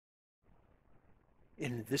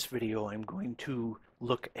In this video, I'm going to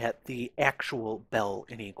look at the actual Bell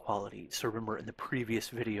inequality. So remember in the previous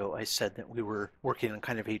video, I said that we were working on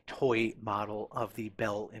kind of a toy model of the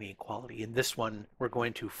Bell inequality. In this one, we're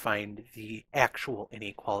going to find the actual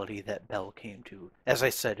inequality that Bell came to. As I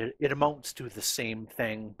said, it amounts to the same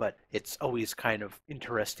thing, but it's always kind of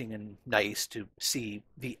interesting and nice to see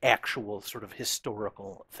the actual sort of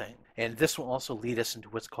historical thing. And this will also lead us into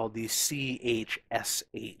what's called the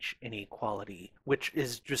CHSH inequality, which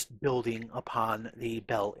is just building upon the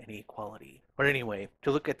Bell inequality. But anyway,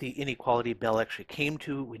 to look at the inequality Bell actually came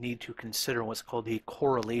to, we need to consider what's called the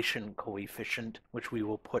correlation coefficient, which we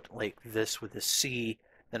will put like this with a C,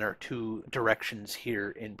 then our two directions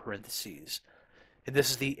here in parentheses. And this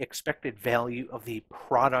is the expected value of the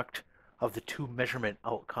product of the two measurement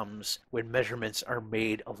outcomes when measurements are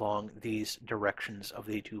made along these directions of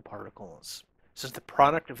the two particles. Since the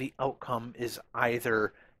product of the outcome is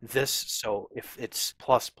either this, so if it's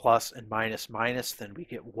plus plus and minus minus, then we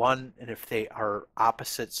get 1, and if they are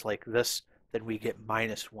opposites like this, then we get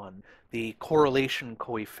minus 1. The correlation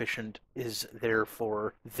coefficient is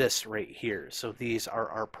therefore this right here. So these are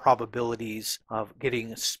our probabilities of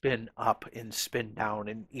getting spin up and spin down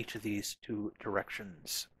in each of these two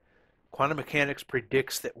directions. Quantum mechanics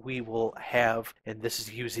predicts that we will have, and this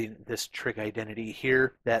is using this trig identity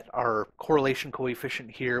here, that our correlation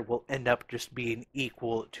coefficient here will end up just being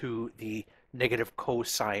equal to the negative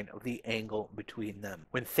cosine of the angle between them,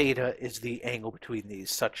 when theta is the angle between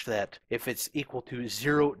these, such that if it's equal to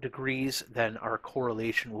 0 degrees, then our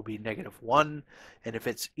correlation will be -1, and if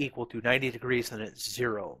it's equal to 90 degrees, then it's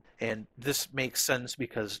 0. And this makes sense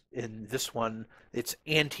because in this one, it's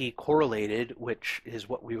anti-correlated, which is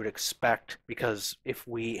what we would expect, because if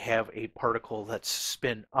we have a particle that's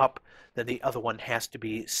spin up, then the other one has to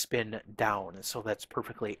be spin down, and so that's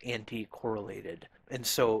perfectly anti-correlated. And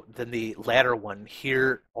so then the latter one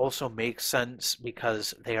here also makes sense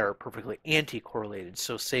because they are perfectly anti-correlated.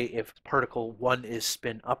 So say if particle 1 is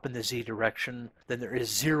spin up in the z direction, then there is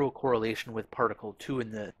 0 correlation with particle 2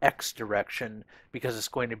 in the x direction because it's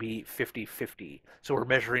going to be 50-50. So we're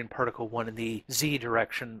measuring particle 1 in the z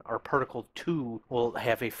direction. Our particle 2 will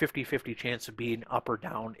have a 50-50 chance of being up or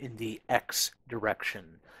down in the x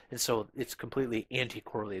direction. And so it's completely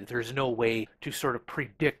anti-correlated. There's no way to sort of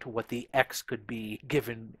predict what the x could be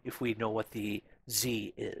given if we know what the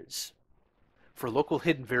z is. For local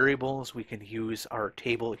hidden variables, we can use our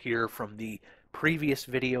table here from the previous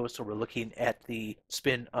video. So we're looking at the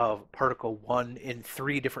spin of particle 1 in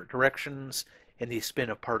 3 different directions and the spin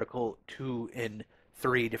of particle 2 in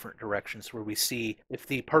 3 different directions, where we see if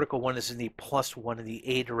the particle 1 is in the +1 in the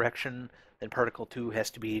a direction, then particle 2 has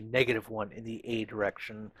to be -1 in the a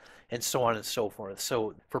direction, and so on and so forth.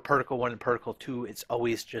 So for particle 1 and particle 2, it's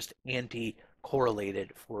always just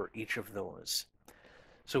anti-correlated for each of those.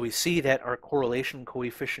 So we see that our correlation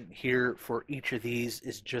coefficient here for each of these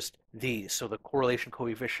is just these. So the correlation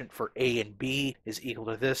coefficient for A and B is equal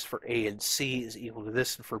to this, for A and C is equal to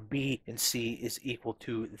this, and for B and C is equal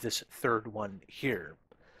to this third one here.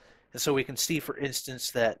 And so we can see, for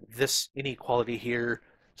instance, that this inequality here,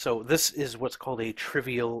 so this is what's called a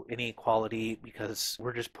trivial inequality because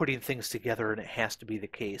we're just putting things together and it has to be the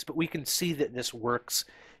case. But we can see that this works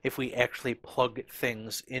if we actually plug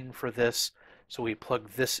things in for this. So we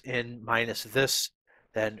plug this in minus this,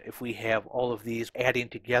 then if we have all of these adding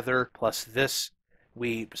together plus this,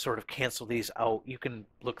 we sort of cancel these out. You can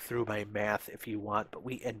look through my math if you want, but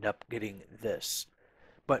we end up getting this.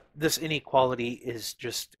 But this inequality is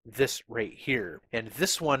just this right here. And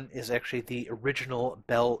this one is actually the original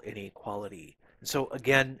Bell inequality. And so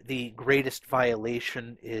again, the greatest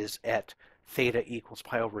violation is at theta equals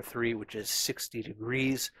pi/3, which is 60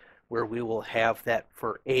 degrees. Where we will have that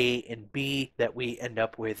for A and B that we end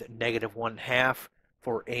up with -1/2.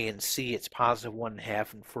 For A and C, it's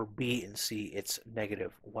 +1/2, and for B and C, it's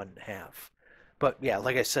 -1/2. But yeah,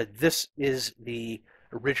 like I said, this is the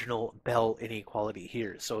original Bell inequality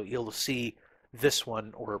here. So you'll see this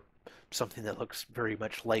one, or something that looks very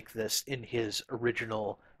much like this, in his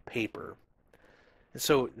original paper. And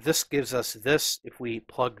so this gives us this. If we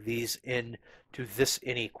plug these in to this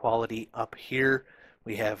inequality up here,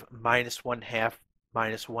 we have -1/2,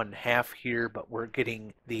 -1/2 here, but we're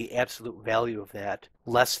getting the absolute value of that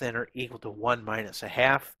less than or equal to 1 minus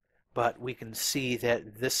 1/2. But we can see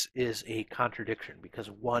that this is a contradiction because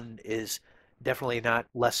 1 is definitely not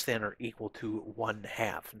less than or equal to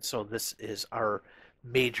 1/2. And so this is our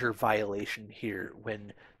major violation here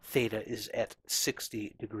when theta is at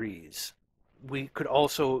 60 degrees. We could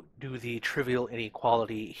also do the trivial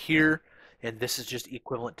inequality here. and this is just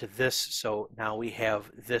equivalent to this. So now we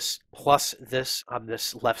have this plus this on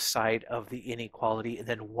this left side of the inequality, and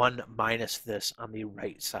then 1 minus this on the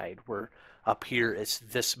right side, where up here it's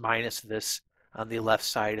this minus this on the left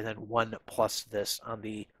side, and then 1 plus this on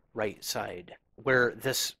the right side. Where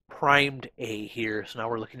this primed A here, so now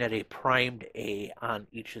we're looking at a primed A on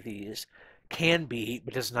each of these, can be,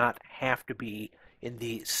 but does not have to be, in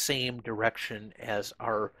the same direction as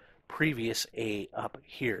our previous A up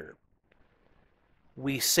here.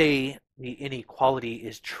 We say the inequality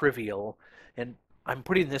is trivial, and I'm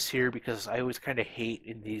putting this here because I always kind of hate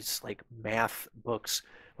in these like math books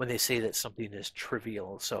when they say that something is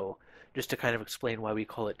trivial. So just to kind of explain why we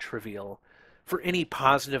call it trivial. For any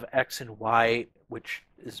positive x and y, which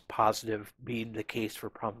is positive being the case for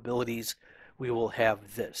probabilities, we will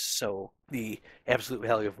have this. So the absolute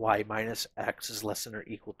value of y minus x is less than or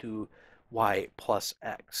equal to y plus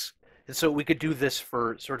x. And so we could do this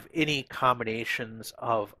for sort of any combinations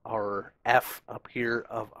of our f up here,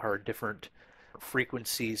 of our different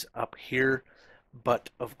frequencies up here. But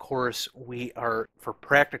of course, we are, for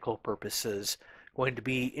practical purposes, going to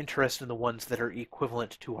be interested in the ones that are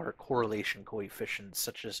equivalent to our correlation coefficients,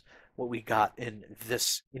 such as what we got in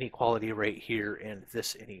this inequality right here and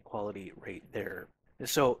this inequality right there. And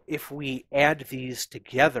so if we add these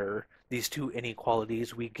together, these two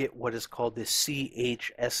inequalities, we get what is called the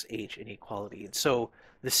CHSH inequality. And so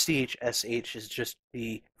the CHSH is just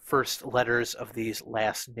the first letters of these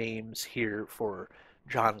last names here for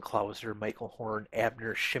John Clauser, Michael Horn,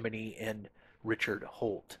 Abner Shimony, and Richard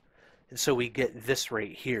Holt. And so we get this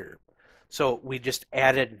right here. So we just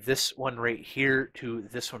added this one right here to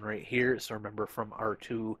this one right here. So remember from our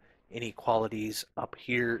two inequalities up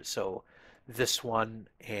here. So this one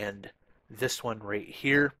and this one right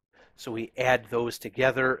here. So we add those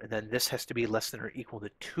together, and then this has to be less than or equal to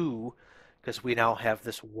 2, because we now have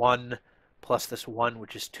this 1 plus this 1,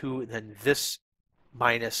 which is 2, and then this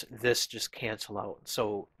minus this just cancel out.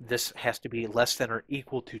 So this has to be less than or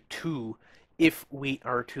equal to 2 if we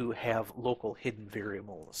are to have local hidden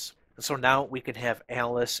variables. And so now we can have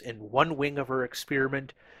Alice in one wing of her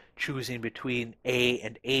experiment choosing between A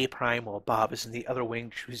and A prime, while Bob is in the other wing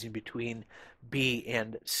choosing between B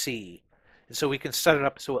and C. And so we can set it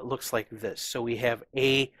up so it looks like this. So we have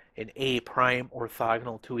A and A prime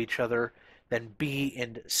orthogonal to each other, then B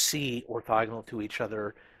and C orthogonal to each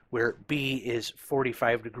other, where B is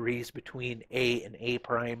 45 degrees between A and A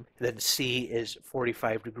prime, then C is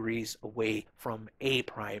 45 degrees away from A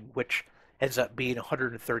prime, which ends up being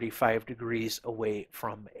 135 degrees away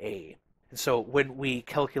from A. And so when we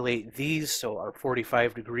calculate these, so our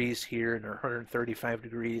 45 degrees here and our 135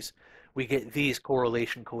 degrees, we get these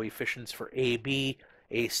correlation coefficients for AB,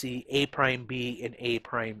 AC, A prime B, and A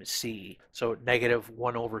prime C. So negative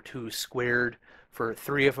 1 over 2 squared for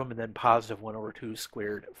 3 of them, and then positive 1 over 2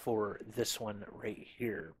 squared for this one right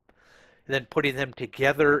here. And then putting them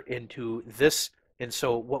together into this, and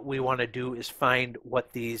so what we want to do is find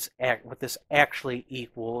what this actually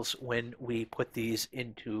equals when we put these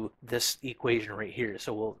into this equation right here.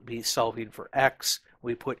 So we'll be solving for x.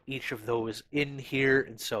 We put each of those in here,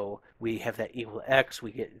 and so we have that equal to x.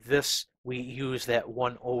 We get this. We use that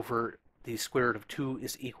 1 over the square root of 2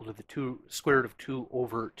 is equal to the square root of 2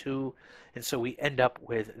 over 2. And so we end up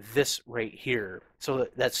with this right here. So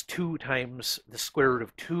that's 2 times the square root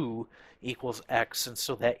of 2 equals x. And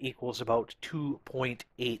so that equals about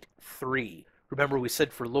 2.83. Remember, we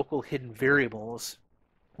said for local hidden variables,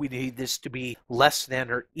 we need this to be less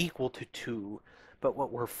than or equal to 2. But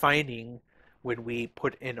what we're finding when we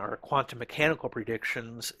put in our quantum mechanical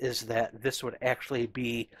predictions is that this would actually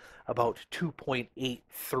be about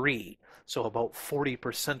 2.83, so about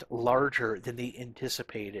 40% larger than the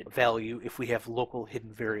anticipated value if we have local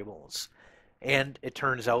hidden variables. And it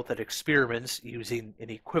turns out that experiments using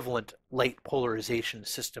an equivalent light polarization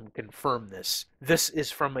system confirm this. This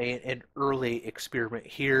is from an early experiment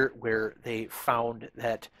here where they found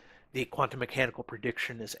that the quantum mechanical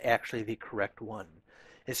prediction is actually the correct one.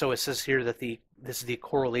 And so it says here that this is the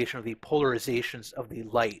correlation of the polarizations of the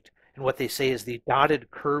light. And what they say is the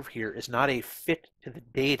dotted curve here is not a fit to the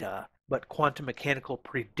data, but quantum mechanical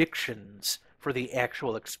predictions for the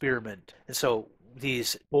actual experiment. And so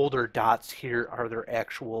these bolder dots here are their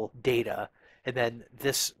actual data. And then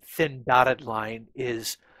this thin dotted line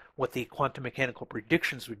is what the quantum mechanical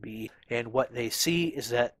predictions would be. And what they see is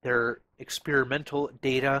that their experimental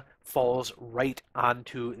data falls right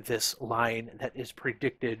onto this line that is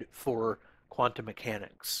predicted for quantum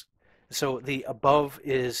mechanics. So the above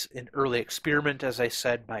is an early experiment, as I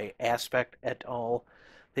said, by Aspect et al.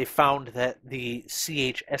 They found that the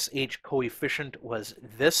CHSH coefficient was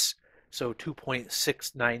this. So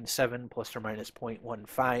 2.697 plus or minus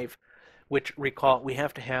 0.15, which recall we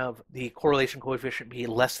have to have the correlation coefficient be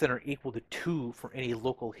less than or equal to 2 for any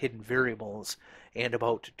local hidden variables and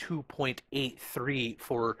about 2.83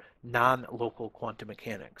 for non-local quantum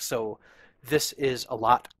mechanics. So this is a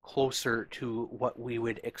lot closer to what we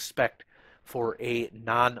would expect for a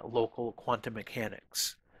non-local quantum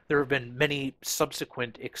mechanics. There have been many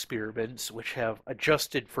subsequent experiments which have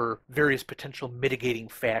adjusted for various potential mitigating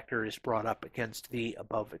factors brought up against the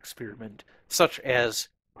above experiment, such as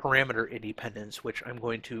parameter independence, which I'm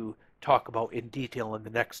going to talk about in detail in the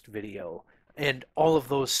next video. And all of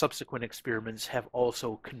those subsequent experiments have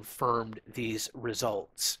also confirmed these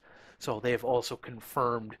results. So they have also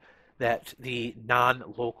confirmed that the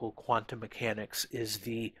non-local quantum mechanics is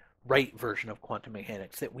the right version of quantum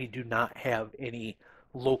mechanics, that we do not have any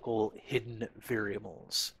local hidden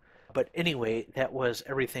variables. But anyway, that was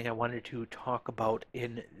everything I wanted to talk about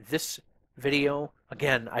in this video.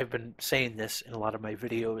 Again, I've been saying this in a lot of my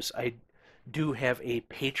videos. I do have a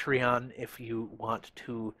Patreon if you want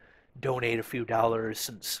to donate a few dollars,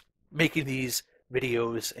 since making these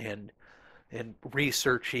videos and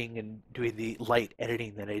researching and doing the light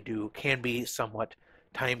editing that I do can be somewhat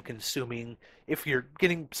time consuming. If you're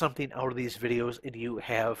getting something out of these videos and you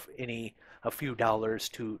have a few dollars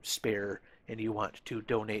to spare and you want to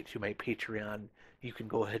donate to my Patreon, you can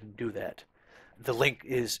go ahead and do that. The link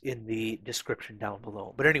is in the description down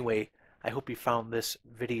below. But anyway, I hope you found this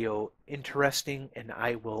video interesting, and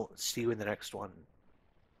I will see you in the next one.